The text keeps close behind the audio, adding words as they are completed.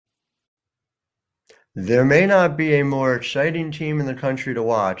There may not be a more exciting team in the country to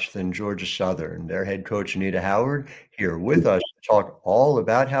watch than Georgia Southern. Their head coach, Anita Howard, here with us to talk all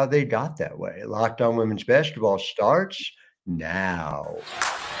about how they got that way. Locked On Women's Basketball starts now.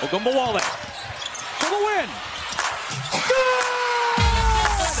 Ogunbowale for the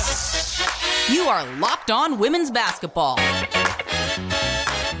win. You are Locked On Women's Basketball,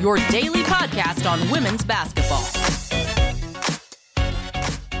 your daily podcast on women's basketball.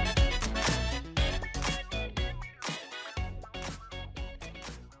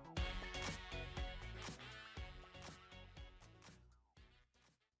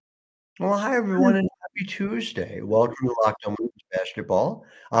 Well, hi everyone, and happy Tuesday. Welcome to Locked On Women's Basketball.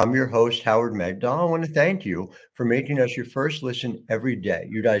 I'm your host, Howard Megdal. I want to thank you for making us your first listen every day.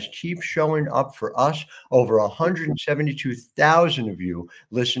 You guys keep showing up for us. Over 172,000 of you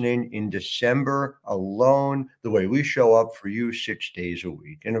listening in December alone, the way we show up for you 6 days a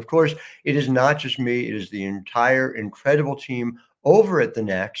week. And of course, it is not just me, it is the entire incredible team over at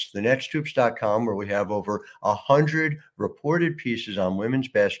thenexthoops.com, where we have over 100 reported pieces on women's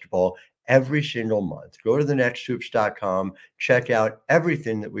basketball every single month. Go to thenexthoops.com, check out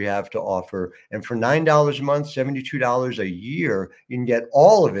everything that we have to offer. And for $9 a month, $72 a year, you can get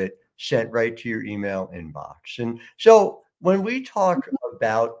all of it sent right to your email inbox. And so when we talk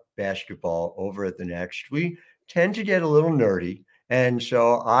about basketball over at The Next, we tend to get a little nerdy. And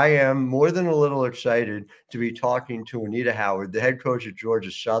so I am more than a little excited to be talking to Anita Howard, the head coach at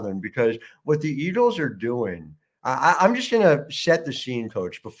Georgia Southern, because what the Eagles are doing, I'm just going to set the scene,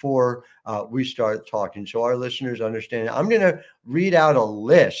 Coach, before we start talking so our listeners understand. I'm going to read out a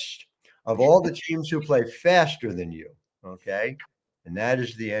list of all the teams who play faster than you, okay? And that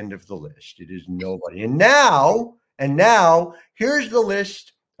is the end of the list. It is nobody. And now, here's the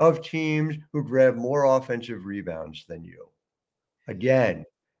list of teams who grab more offensive rebounds than you. Again,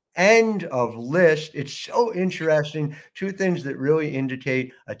 end of list. It's so interesting. Two things that really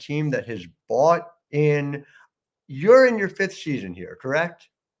indicate a team that has bought in. You're in your fifth season here, correct?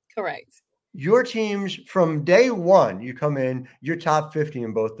 Correct. Your teams from day one, you come in, you're top 50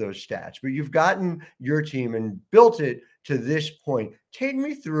 in both those stats, but you've gotten your team and built it to this point. Take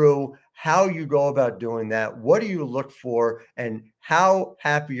me through how you go about doing that. What do you look for, and how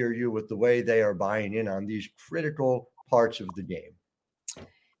happy are you with the way they are buying in on these critical parts of the game?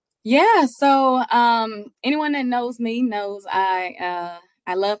 Yeah. So anyone that knows me knows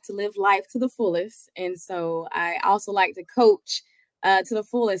I love to live life to the fullest. And so I also like to coach to the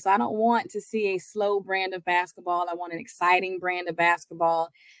fullest. So I don't want to see a slow brand of basketball. I want an exciting brand of basketball.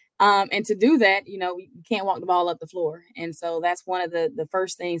 And to do that, you can't walk the ball up the floor. And so that's one of the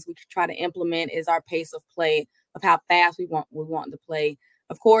first things we try to implement is our pace of play, of how fast we want to play.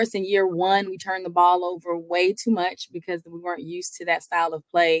 Of course, in year one, we turned the ball over way too much because we weren't used to that style of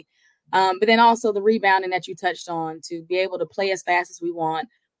play. But then also the rebounding that you touched on, to be able to play as fast as we want.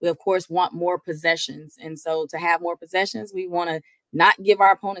 We, of course, want more possessions. And so to have more possessions, we want to not give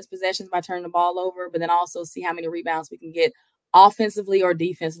our opponents possessions by turning the ball over, but then also see how many rebounds we can get offensively or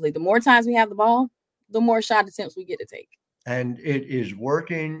defensively. The more times we have the ball, the more shot attempts we get to take. And it is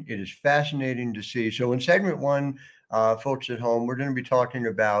working. It is fascinating to see. So in segment one, folks at home, we're going to be talking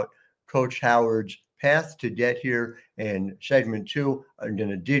about Coach Howard's path to get here. And segment two, I'm going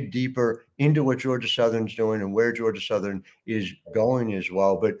to dig deeper into what Georgia Southern's doing and where Georgia Southern is going as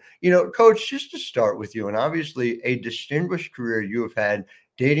well. But, Coach, just to start with you, and obviously a distinguished career you have had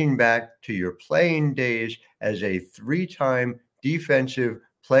dating back to your playing days as a three-time defensive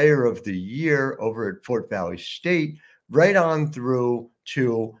player of the year over at Fort Valley State, right on through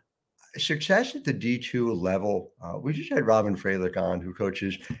to success at the D2 level. We just had Robin Freilich on, who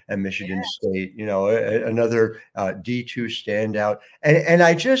coaches at Michigan State, another D2 standout. And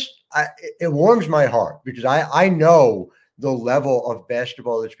it warms my heart because I know the level of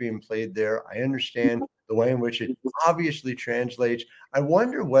basketball that's being played there. I understand the way in which it obviously translates. I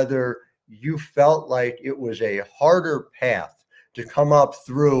wonder whether you felt like it was a harder path to come up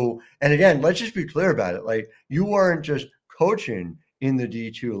through. And again, let's just be clear about it. Like, you weren't just coaching in the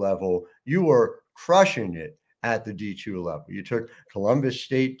D2 level, you were crushing it at the D2 level. You took Columbus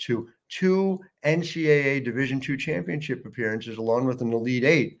State to 2 NCAA Division II championship appearances, along with an Elite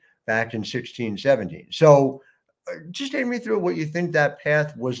Eight back in 16-17. So just take me through what you think that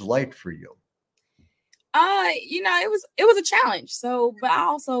path was like for you. It was a challenge. So, but I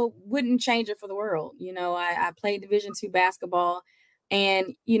also wouldn't change it for the world. I played Division II basketball,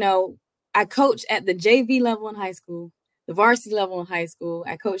 and, I coached at the JV level in high school, the varsity level in high school.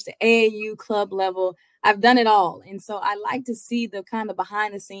 I coached the AAU club level. I've done it all. And so I like to see the kind of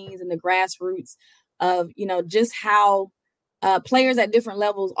behind the scenes and the grassroots of, just how players at different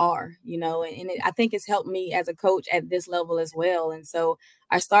levels are, I think it's helped me as a coach at this level as well. And so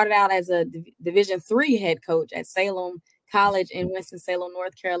I started out as a Division III head coach at Salem College in Winston-Salem,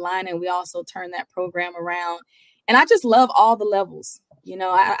 North Carolina. And we also turned that program around. And I just love all the levels.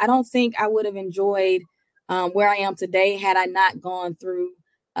 I don't think I would have enjoyed where I am today had I not gone through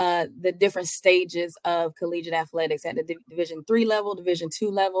the different stages of collegiate athletics at the Division III level, Division II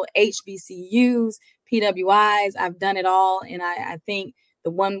level, HBCUs, PWIs. I've done it all. And I think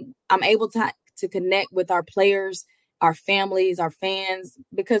the one I'm able to connect with our players, our families, our fans,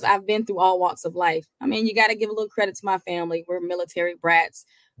 because I've been through all walks of life. I mean, you got to give a little credit to my family. We're military brats.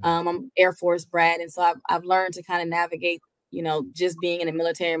 I'm Air Force brat. And so I've learned to kind of navigate, just being in the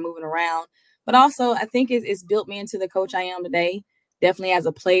military and moving around. But also, I think it's built me into the coach I am today. Definitely as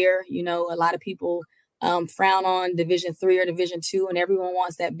a player, a lot of people frown on Division III or Division II, and everyone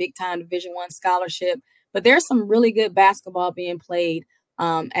wants that big time Division I scholarship. But there's some really good basketball being played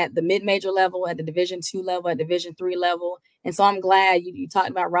at the mid-major level, at the Division II level, at Division III level. And so I'm glad you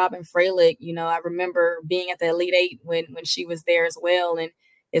talked about Robin Fralick. I remember being at the Elite Eight when she was there as well. And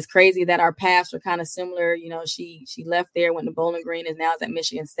it's crazy that our paths were kind of similar. She left there, went to Bowling Green, and now is at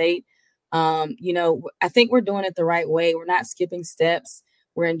Michigan State. I think we're doing it the right way. We're not skipping steps.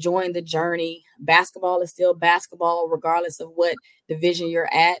 We're enjoying the journey. Basketball is still basketball, regardless of what division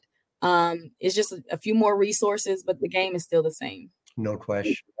you're at. It's just a few more resources, but the game is still the same. No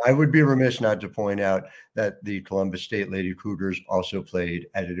question. I would be remiss not to point out that the Columbus State Lady Cougars also played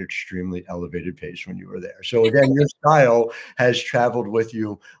at an extremely elevated pace when you were there. So again, your style has traveled with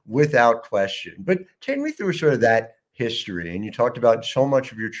you without question. But take me through sort of that history. And you talked about so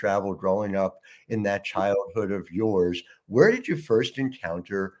much of your travel growing up in that childhood of yours. Where did you first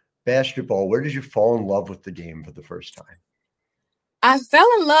encounter basketball? Where did you fall in love with the game for the first time? I fell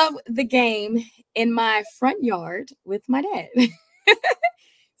in love with the game in my front yard with my dad.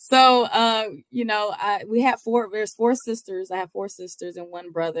 So, we had there's four sisters. I have four sisters and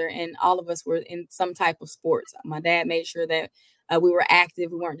one brother, and all of us were in some type of sports. My dad made sure that we were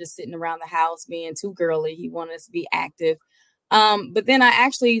active. We weren't just sitting around the house being too girly. He wanted us to be active. But then I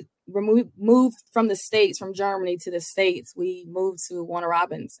actually moved from Germany to the States. We moved to Warner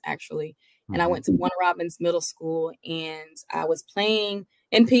Robins, actually. And I went to Warner Robins Middle School, and I was playing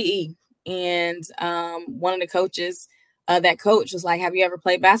in PE. And one of the coaches, that coach was like, "Have you ever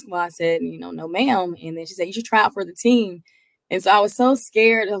played basketball?" I said, "No, ma'am." And then she said, "You should try out for the team." And so I was so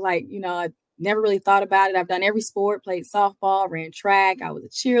scared of I never really thought about it. I've done every sport, played softball, ran track. I was a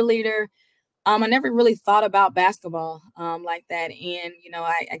cheerleader. I never really thought about basketball like that. And,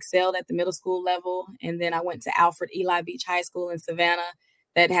 I excelled at the middle school level. And then I went to Alfred Eli Beach High School in Savannah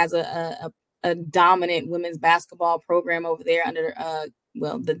that has a dominant women's basketball program over there under,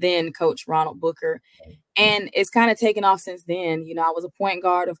 the then coach Ronald Booker. And it's kind of taken off since then. I was a point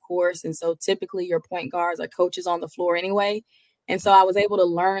guard, of course. And so typically your point guards are coaches on the floor anyway. And so I was able to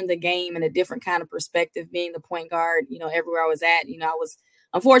learn the game in a different kind of perspective, being the point guard, everywhere I was at. I was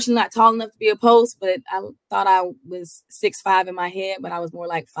unfortunately not tall enough to be a post, but I thought I was 6'5" in my head, but I was more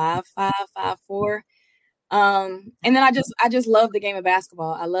like 5'5", 5'4". And then I just loved the game of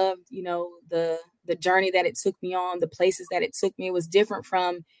basketball. I loved, the journey that it took me on, the places that it took me. It was different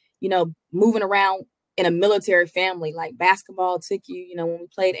from, moving around in a military family. Like basketball took you, when we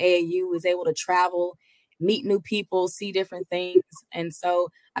played AAU, was able to travel, meet new people, see different things. And so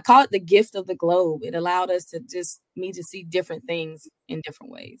I call it the gift of the globe. It allowed us to see different things in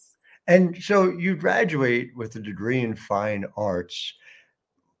different ways. And so you graduate with a degree in fine arts.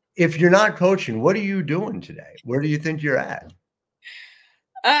 If you're not coaching, what are you doing today? Where do you think you're at?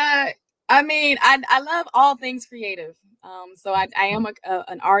 I love all things creative. So I am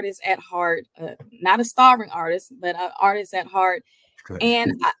an artist at heart, not a starving artist, but an artist at heart. Good.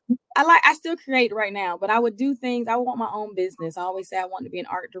 And I still create right now, but I would do things. I want my own business. I always say I want to be an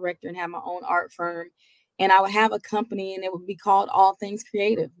art director and have my own art firm. And I would have a company and it would be called All Things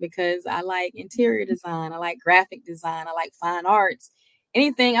Creative because I like interior design. I like graphic design. I like fine arts,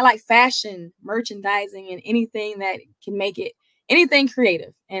 anything. I like fashion, merchandising, and anything that can make it anything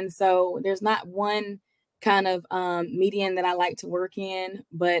creative. And so there's not one kind of medium that I like to work in,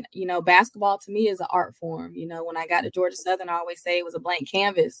 but basketball to me is an art form. When I got to Georgia Southern, I always say it was a blank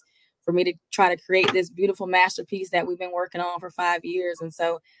canvas for me to try to create this beautiful masterpiece that we've been working on for 5 years. And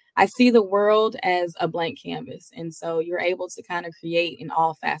so I see the world as a blank canvas. And so you're able to kind of create in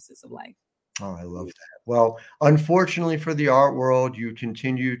all facets of life. Oh, I love that. Well, unfortunately for the art world, you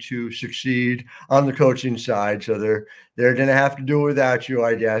continue to succeed on the coaching side. So they're going to have to do it without you,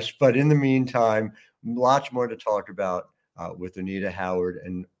 I guess. But in the meantime, lots more to talk about with Anita Howard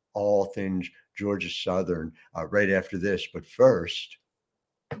and all things Georgia Southern right after this. But first,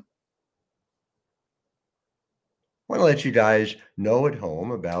 I want to let you guys know at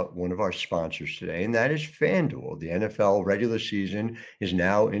home about one of our sponsors today, and that is FanDuel. The NFL regular season is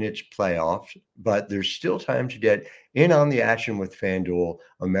now in its playoffs, but there's still time to get in on the action with FanDuel,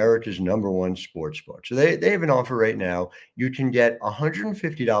 America's #1 sportsbook. So they have an offer right now. You can get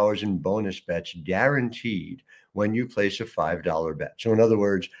 $150 in bonus bets guaranteed when you place a $5 bet. So in other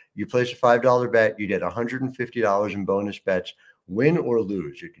words, you place a $5 bet, you get $150 in bonus bets. Win or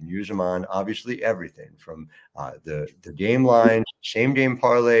lose, you can use them on obviously everything from the game lines, same game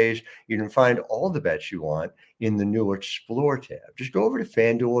parlays. You can find all the bets you want in the new Explore tab. Just go over to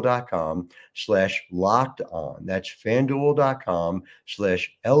fanduel.com/locked on. That's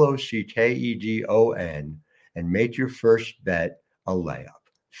fanduel.com/LOCKEDON and make your first bet a layup.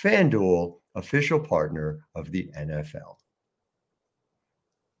 FanDuel, official partner of the NFL.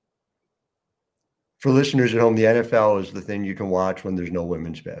 For listeners at home, the NFL is the thing you can watch when there's no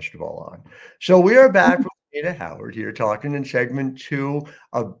women's basketball on. So we are back with Anita Howard here talking in segment 2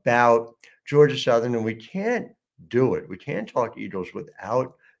 about Georgia Southern, and we can't do it. We can't talk Eagles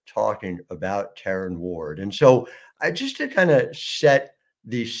without talking about Taryn Ward. And so just to kind of set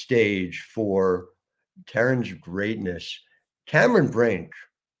the stage for Taryn's greatness, Cameron Brink,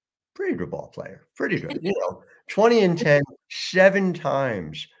 pretty good ball player, pretty good, 20 and 10, 7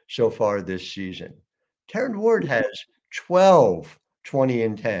 times so far this season. Taryn Ward has 12 20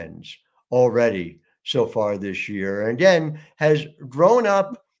 and 10s already so far this year. And again, has grown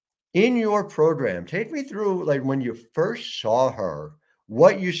up in your program. Take me through like when you first saw her,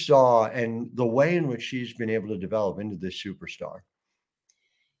 what you saw and the way in which she's been able to develop into this superstar.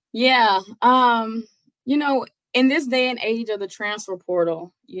 Yeah. In this day and age of the transfer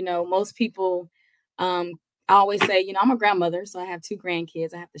portal, most people I always say, I'm a grandmother, so I have 2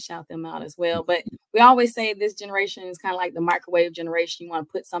 grandkids. I have to shout them out as well. But we always say this generation is kind of like the microwave generation. You want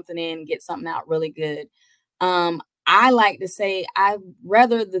to put something in, get something out really good. I like to say I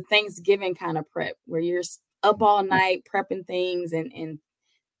rather the Thanksgiving kind of prep where you're up all night prepping things and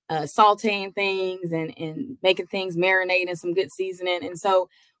sauteing things and making things marinate in some good seasoning. And so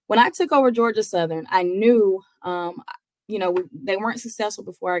when I took over Georgia Southern, I knew, they weren't successful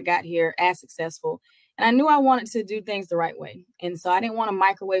before I got here, as successful. And I knew I wanted to do things the right way. And so I didn't want a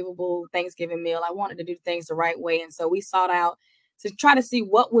microwavable Thanksgiving meal. I wanted to do things the right way. And so we sought out to try to see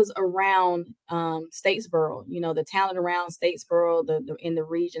what was around Statesboro, the talent around Statesboro, the in the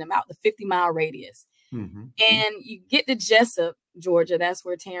region, about the 50-mile radius. Mm-hmm. And you get to Jessup, Georgia. That's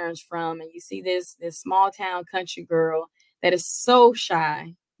where Taryn's from. And you see this small town country girl that is so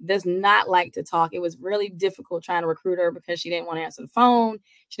shy, does not like to talk. It was really difficult trying to recruit her because she didn't want to answer the phone.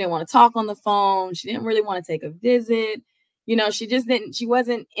 She didn't want to talk on the phone. She didn't really want to take a visit. She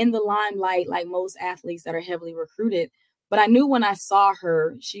wasn't in the limelight like most athletes that are heavily recruited. But I knew when I saw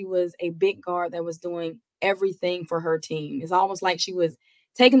her, she was a big guard that was doing everything for her team. It's almost like she was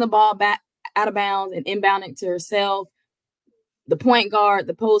taking the ball back out of bounds and inbounding to herself. The point guard,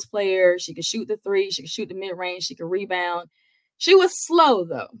 the post player, she could shoot the 3, she could shoot the mid-range, she could rebound. She was slow,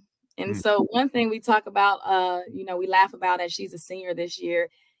 though. And so one thing we talk about, we laugh about as she's a senior this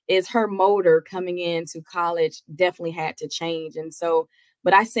year, is her motor coming into college definitely had to change. And so,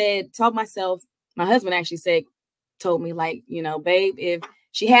 but I told myself, my husband actually told me like, babe, if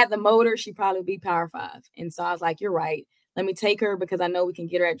she had the motor, she'd probably be Power 5. And so I was like, you're right. Let me take her because I know we can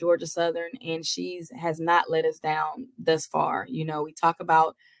get her at Georgia Southern, and has not let us down thus far. We talk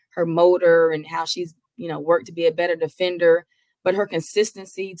about her motor and how she's, worked to be a better defender. But her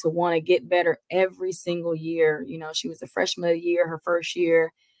consistency to want to get better every single year. She was the freshman of the year, her first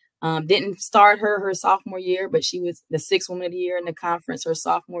year. Didn't start her sophomore year, but she was the 6th woman of the year in the conference her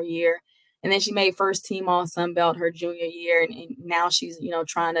sophomore year. And then she made first team all Sun Belt her junior year. And now she's,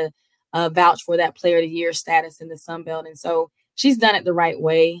 trying to vouch for that player of the year status in the Sun Belt. And so she's done it the right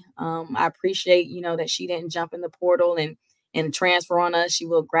way. I appreciate, that she didn't jump in the portal and transfer on us. She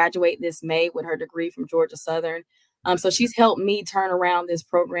will graduate this May with her degree from Georgia Southern. So she's helped me turn around this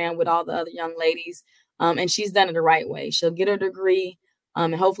program with all the other young ladies. And she's done it the right way. She'll get her degree.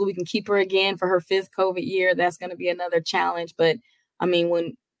 And hopefully we can keep her again for her 5th COVID year. That's going to be another challenge. But I mean,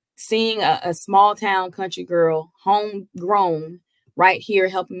 when seeing a small town country girl, homegrown, right here,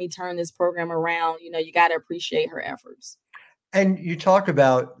 helping me turn this program around, you got to appreciate her efforts. And you talk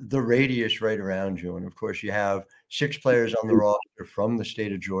about the radius right around you. And of course, you have 6 players on the roster from the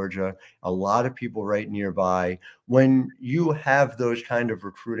state of Georgia, a lot of people right nearby. When you have those kind of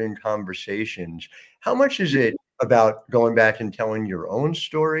recruiting conversations, how much is it about going back and telling your own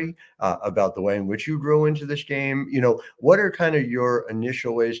story about the way in which you grew into this game? What are kind of your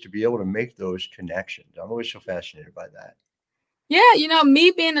initial ways to be able to make those connections? I'm always so fascinated by that. Yeah,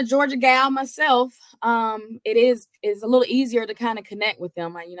 me being a Georgia gal myself, it is a little easier to kind of connect with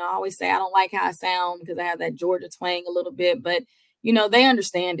them. I always say I don't like how I sound because I have that Georgia twang a little bit, but they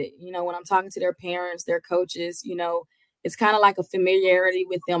understand it. When I'm talking to their parents, their coaches, it's kind of like a familiarity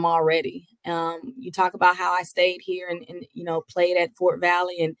with them already. You talk about how I stayed here and played at Fort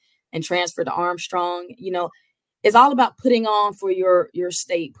Valley and transferred to Armstrong. It's all about putting on for your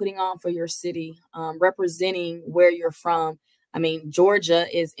state, putting on for your city, representing where you're from. I mean, Georgia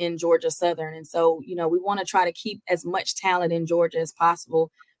is in Georgia Southern. And so, we want to try to keep as much talent in Georgia as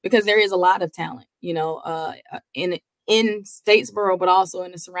possible because there is a lot of talent, in Statesboro, but also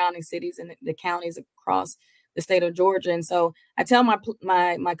in the surrounding cities and the counties across the state of Georgia. And so I tell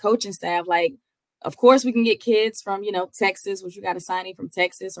my coaching staff, like, of course we can get kids from, Texas, which you got to sign in from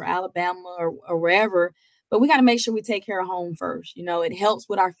Texas or Alabama or wherever, but we got to make sure we take care of home first. It helps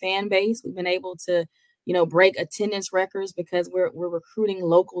with our fan base. We've been able to break attendance records because we're recruiting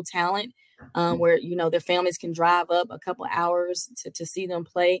local talent where, their families can drive up a couple hours to see them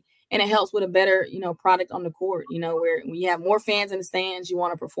play. And it helps with a better, product on the court, where when you have more fans in the stands, you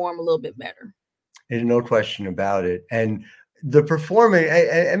want to perform a little bit better. There's no question about it. And the performing,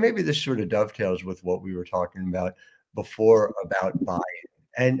 and maybe this sort of dovetails with what we were talking about before about buy-in.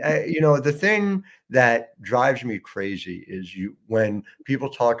 And the thing that drives me crazy is when people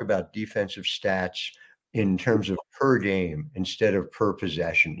talk about defensive stats in terms of per game instead of per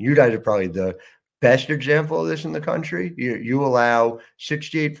possession. You guys are probably the best example of this in the country. You allow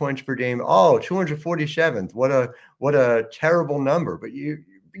 68 points per game. Oh, 247th. What a terrible number. But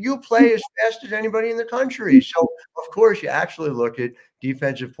you play as fast as anybody in the country. So, of course, you actually look at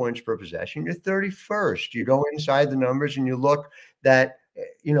defensive points per possession. You're 31st. You go inside the numbers and you look that,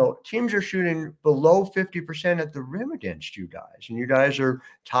 teams are shooting below 50% at the rim against you guys. And you guys are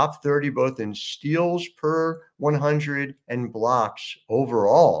top 30 both in steals per 100 and blocks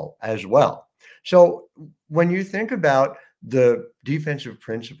overall as well. So when you think about the defensive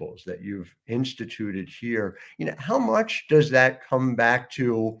principles that you've instituted here, how much does that come back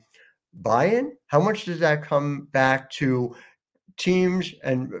to buy-in? How much does that come back to teams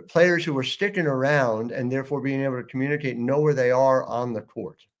and players who are sticking around and therefore being able to communicate and know where they are on the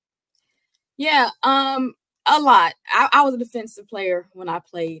court? Yeah, a lot. I was a defensive player when I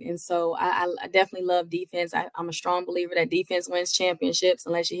played, and so I definitely love defense. I'm a strong believer that defense wins championships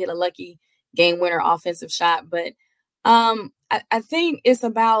unless you hit a lucky game winner offensive shot. But I think it's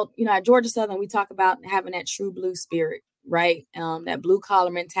about, at Georgia Southern, we talk about having that true blue spirit, right? That blue collar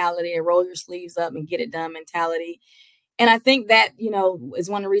mentality and roll your sleeves up and get it done mentality. And I think that, is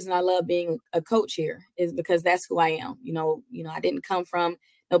one of the reasons I love being a coach here is because that's who I am. I didn't come from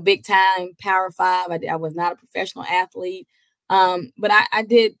no big time Power 5. I was not a professional athlete. But I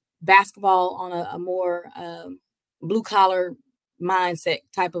did basketball on a more blue collar mindset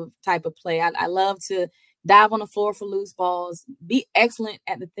type of play. I love to dive on the floor for loose balls, be excellent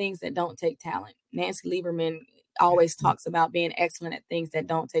at the things that don't take talent. Nancy Lieberman always talks about being excellent at things that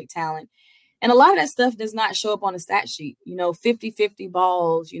don't take talent. And a lot of that stuff does not show up on a stat sheet, 50-50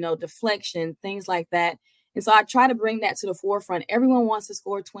 balls, deflection, things like that. And so I try to bring that to the forefront. Everyone wants to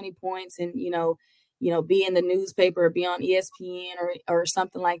score 20 points and, be in the newspaper or be on ESPN or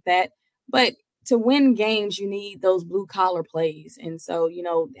something like that. But to win games, you need those blue collar plays. And so,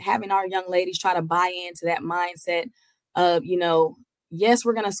 having our young ladies try to buy into that mindset of, yes,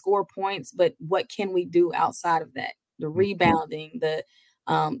 we're going to score points, but what can we do outside of that? The rebounding, the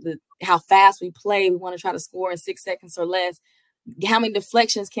how fast we play. We want to try to score in 6 seconds or less. How many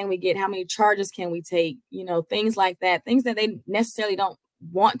deflections can we get? How many charges can we take? Things like that, things that they necessarily don't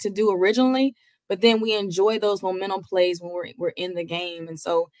want to do originally, but then we enjoy those momentum plays when we're in the game. And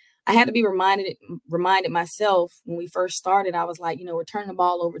so I had to be reminded myself when we first started. I was like, we're turning the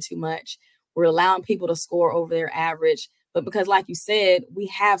ball over too much. We're allowing people to score over their average. But because, like you said, we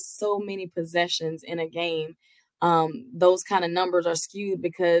have so many possessions in a game, those kind of numbers are skewed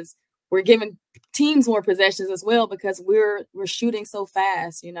because we're giving teams more possessions as well because we're shooting so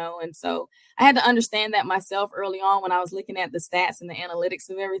fast, And so I had to understand that myself early on when I was looking at the stats and the analytics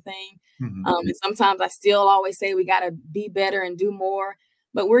of everything. And sometimes I still always say we got to be better and do more.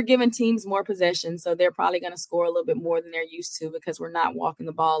 But we're giving teams more possessions, so they're probably going to score a little bit more than they're used to because we're not walking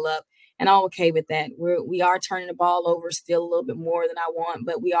the ball up. And I'm okay with that. We are turning the ball over still a little bit more than I want,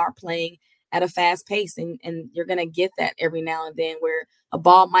 but we are playing at a fast pace. And you're going to get that every now and then where a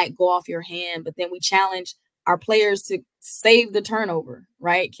ball might go off your hand, but then we challenge our players to save the turnover,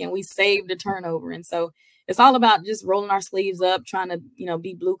 right? Can we save the turnover? And so it's all about just rolling our sleeves up, trying to,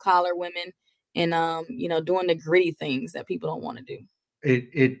 be blue collar women and, doing the gritty things that people don't want to do.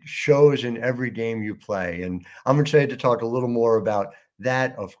 It shows in every game you play, and I'm excited to talk a little more about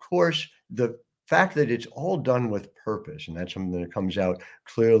that. Of course, the fact that it's all done with purpose, and that's something that comes out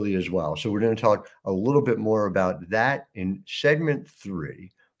clearly as well. So we're going to talk a little bit more about that in segment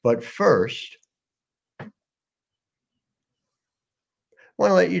 3. But first, I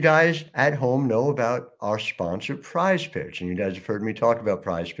want to let you guys at home know about our sponsor, Prize Picks. And you guys have heard me talk about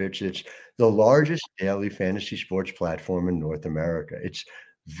Prize Picks. It's the largest daily fantasy sports platform in North America. It's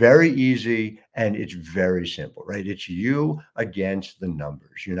very easy and it's very simple, right? It's you against the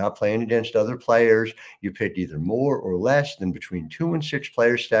numbers. You're not playing against other players. You pick either more or less than between 2 and 6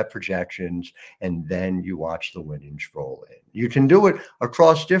 player stat projections, and then you watch the winnings roll in. You can do it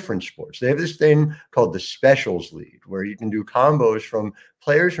across different sports. They have this thing called the Specials League, where you can do combos from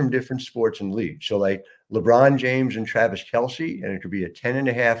players from different sports and leagues. So like LeBron James and Travis Kelce, and it could be a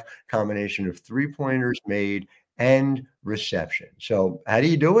 10.5 combination of 3-pointers made and reception. So how do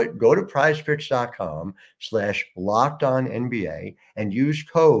you do it? Go to prizepicks.com/LockedOnNBA and use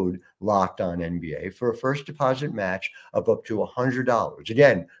code LockedOnNBA for a first deposit match of up to $100.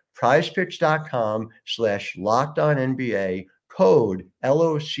 Again, prizepicks.com/LockedOnNBA, code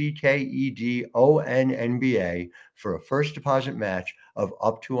LOCKEDONNBA for a first deposit match of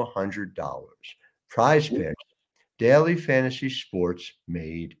up to $100. Prize Picks, daily fantasy sports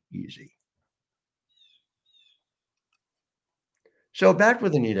made easy. So back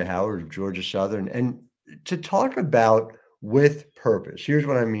with Anita Howard of Georgia Southern, and to talk about with purpose. Here's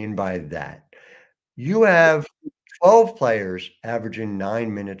what I mean by that. You have 12 players averaging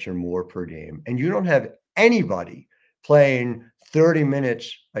 9 minutes or more per game, and you don't have anybody playing 30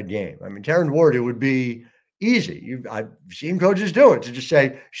 minutes a game. I mean, Taryn Ward, it would be easy. I've seen coaches do it to just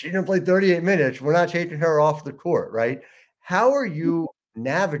say, she didn't play 38 minutes. We're not taking her off the court, right? How are you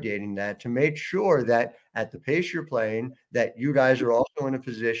navigating that to make sure that at the pace you're playing, that you guys are also in a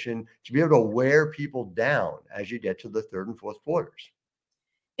position to be able to wear people down as you get to the third and fourth quarters?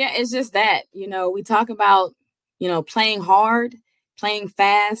 Yeah, it's just that, we talk about, playing hard, playing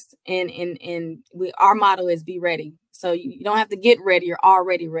fast, and our motto is be ready. So you don't have to get ready, you're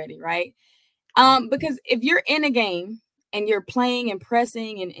already ready, right? Because if you're in a game and you're playing and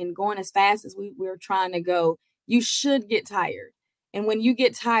pressing and going as fast as we're trying to go, you should get tired. And when you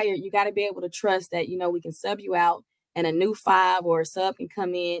get tired, you got to be able to trust that, we can sub you out and a new 5 or a sub can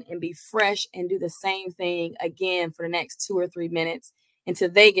come in and be fresh and do the same thing again for the next 2 or 3 minutes until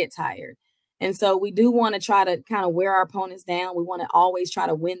they get tired. And so we do want to try to kind of wear our opponents down. We want to always try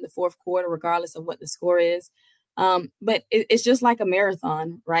to win the fourth quarter, regardless of what the score is. But it's just like a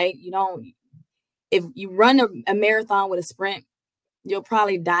marathon, right? If you run a marathon with a sprint, you'll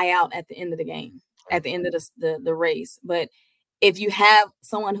probably die out at the end of the game, at the end of the race. But if you have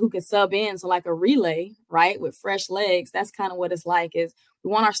someone who can sub in, so like a relay, right, with fresh legs, that's kind of what it's like. Is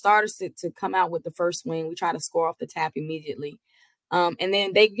we want our starters to come out with the first swing. We try to score off the tap immediately. And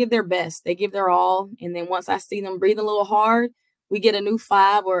then they give their best. They give their all. And then once I see them breathe a little hard, we get a new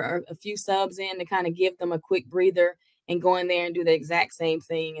 5 or a few subs in to kind of give them a quick breather and go in there and do the exact same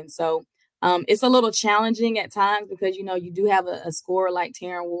thing. And so it's a little challenging at times because, you do have a scorer like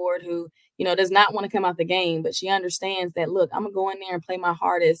Taryn Ward who, does not want to come out the game, but she understands that, look, I'm going to go in there and play my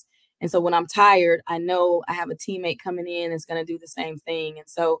hardest. And so when I'm tired, I know I have a teammate coming in that's going to do the same thing. And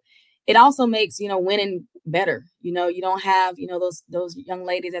so it also makes, winning better. You don't have, those young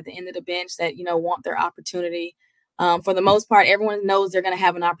ladies at the end of the bench that, want their opportunity. For the most part, everyone knows they're going to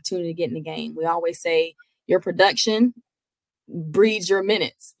have an opportunity to get in the game. We always say your production breeds your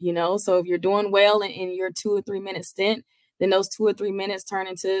minutes, so if you're doing well in your 2 or 3 minute stint, then those 2 or 3 minutes turn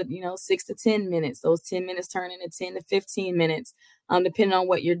into, 6 to 10 minutes. Those 10 minutes turn into 10 to 15 minutes, depending on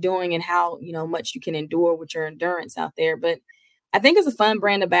what you're doing and how, much you can endure with your endurance out there. But I think it's a fun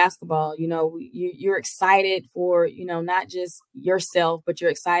brand of basketball. You're excited for, not just yourself, but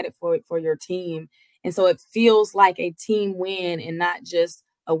you're excited for your team. And so it feels like a team win and not just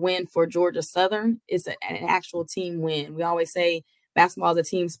a win for Georgia Southern. It's an actual team win. We always say basketball is a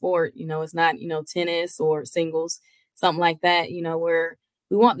team sport. It's not, tennis or singles, something like that, where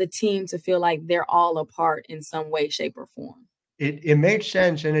we want the team to feel like they're all a part in some way, shape, or form. It makes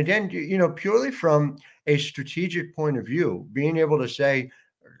sense. And again, purely from a strategic point of view, being able to say,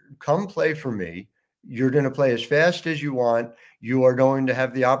 come play for me. You're going to play as fast as you want. You are going to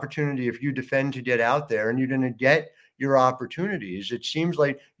have the opportunity, if you defend, to get out there, and you're going to get your opportunities. It seems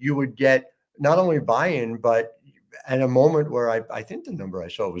like you would get not only buy-in, but at a moment where I think the number I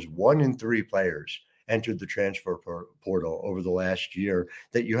saw was 1 in 3 players entered the transfer portal over the last year,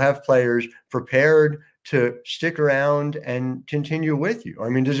 that you have players prepared to stick around and continue with you. I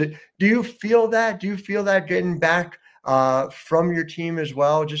mean, do you feel that? Do you feel that getting back from your team as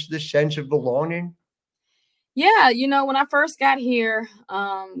well? Just this sense of belonging? Yeah, when I first got here,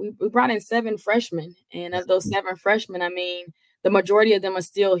 we brought in 7 freshmen, and of those 7 freshmen, I mean, the majority of them are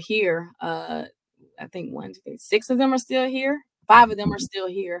still here. I think 1, 2, 3, 6 of them are still here. 5 of them are still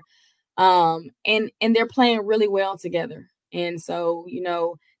here, and they're playing really well together. And so, we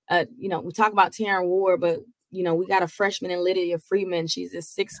talk about Taryn Ward, but we got a freshman in Lydia Freeman. She's a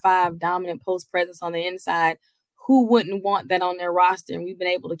 6'5" dominant post presence on the inside. Who wouldn't want that on their roster? And we've been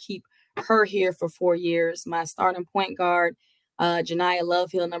able to keep her here for 4 years. My starting point guard, Janiyah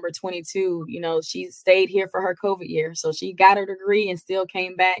Lovehill, number 22, she stayed here for her COVID year. So she got her degree and still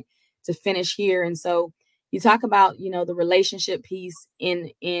came back to finish here. And so you talk about, the relationship piece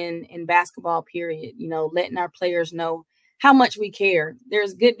in basketball, period, letting our players know how much we care.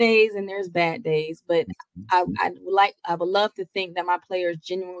 There's good days and there's bad days, but I would love to think that my players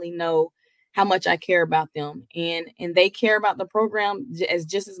genuinely know how much I care about them, and they care about the program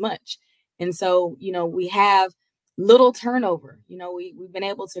just as much. And so, we have little turnover. We've been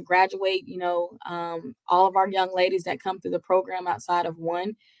able to graduate, all of our young ladies that come through the program outside of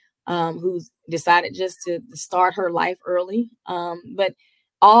one who's decided just to start her life early. But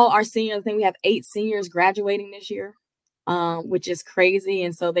all our seniors, I think we have 8 seniors graduating this year, which is crazy.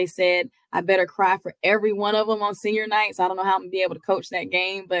 And so they said, I better cry for every one of them on senior night. So I don't know how I'm going to be able to coach that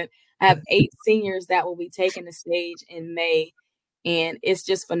game, but I have 8 seniors that will be taking the stage in May. And it's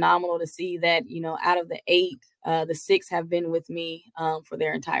just phenomenal to see that, out of the 8, the 6 have been with me for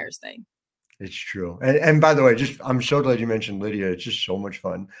their entire stay. It's true. And by the way, I'm so glad you mentioned Lydia. It's just so much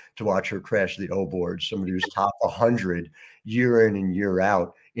fun to watch her crash the O board. Somebody who's top 100 year in and year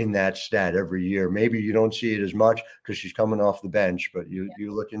out in that stat every year. Maybe you don't see it as much because she's coming off the bench, but you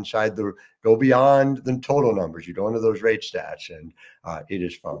look inside go beyond the total numbers. You go into those rate stats, and it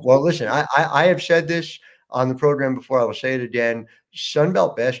is fun. Well, listen, I have said this on the program before. I will say it again.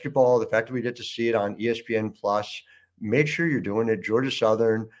 Sunbelt basketball, the fact that we get to see it on ESPN Plus, make sure you're doing it. Georgia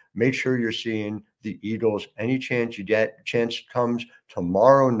Southern, make sure you're seeing the Eagles. Any chance you get, chance comes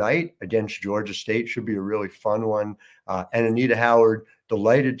tomorrow night against Georgia State. Should be a really fun one. And Anita Howard,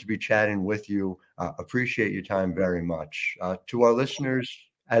 delighted to be chatting with you. Appreciate your time very much. To our listeners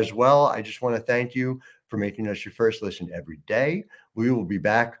as well, I just want to thank you for making us your first listen every day. We will be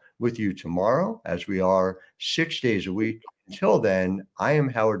back with you tomorrow, as we are 6 days a week. Until then, I am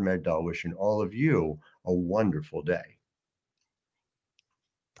Howard Megdal, wishing all of you a wonderful day.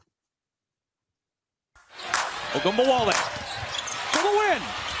 Ogunbowale for the win.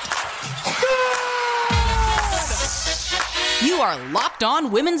 Good! You are Locked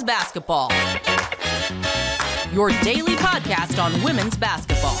On Women's Basketball, your daily podcast on women's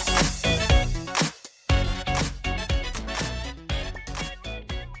basketball.